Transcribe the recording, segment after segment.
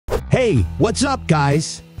Hey, what's up,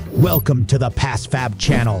 guys? Welcome to the PassFab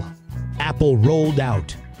channel. Apple rolled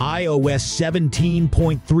out iOS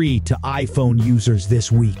 17.3 to iPhone users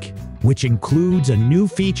this week, which includes a new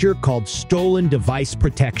feature called Stolen Device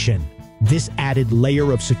Protection. This added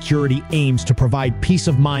layer of security aims to provide peace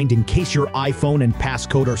of mind in case your iPhone and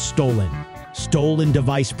passcode are stolen. Stolen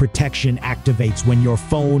Device Protection activates when your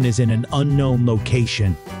phone is in an unknown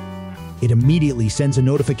location. It immediately sends a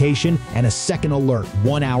notification and a second alert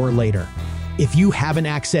 1 hour later. If you haven't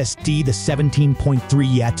accessed the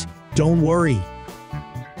 17.3 yet, don't worry.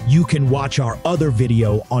 You can watch our other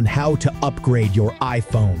video on how to upgrade your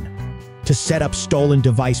iPhone. To set up Stolen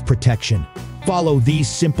Device Protection, follow these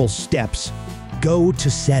simple steps. Go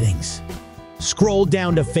to Settings. Scroll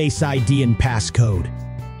down to Face ID and Passcode.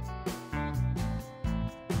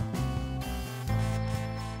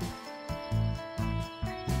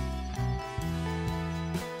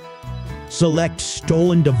 Select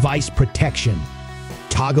Stolen Device Protection.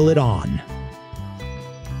 Toggle it on.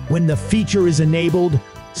 When the feature is enabled,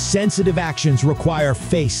 sensitive actions require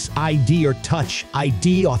Face ID or Touch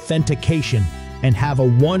ID authentication and have a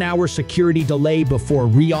 1 hour security delay before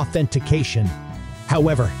re-authentication.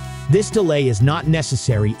 However, this delay is not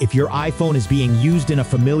necessary if your iPhone is being used in a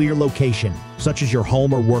familiar location, such as your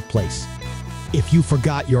home or workplace. If you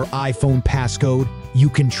forgot your iPhone passcode, you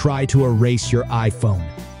can try to erase your iPhone.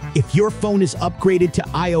 If your phone is upgraded to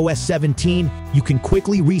iOS 17, you can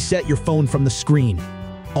quickly reset your phone from the screen.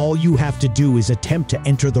 All you have to do is attempt to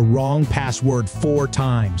enter the wrong password 4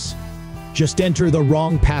 times. Just enter the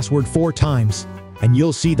wrong password 4 times, and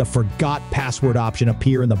you'll see the Forgot Password option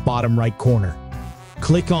appear in the bottom right corner.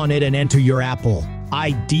 Click on it and enter your Apple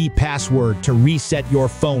ID password to reset your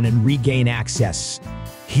phone and regain access.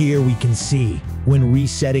 Here we can see, when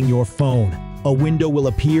resetting your phone, a window will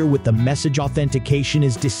appear with the message authentication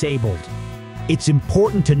is disabled. It's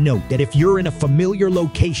important to note that if you're in a familiar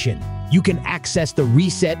location, you can access the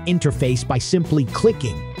reset interface by simply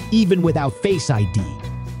clicking, even without Face ID.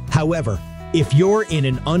 However, if you're in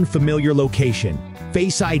an unfamiliar location,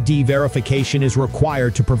 Face ID verification is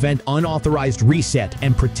required to prevent unauthorized reset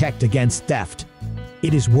and protect against theft.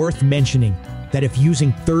 It is worth mentioning that if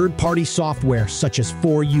using third-party software such as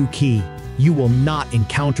 4U, you will not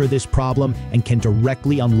encounter this problem and can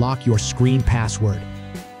directly unlock your screen password.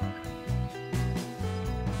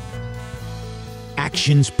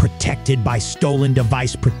 Actions protected by Stolen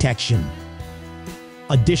Device Protection.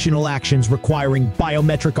 Additional actions requiring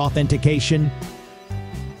biometric authentication.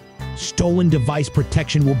 Stolen Device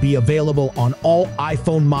Protection will be available on all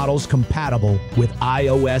iPhone models compatible with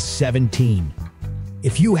iOS 17.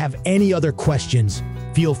 If you have any other questions,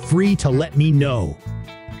 feel free to let me know.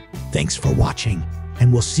 Thanks for watching,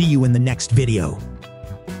 and we'll see you in the next video.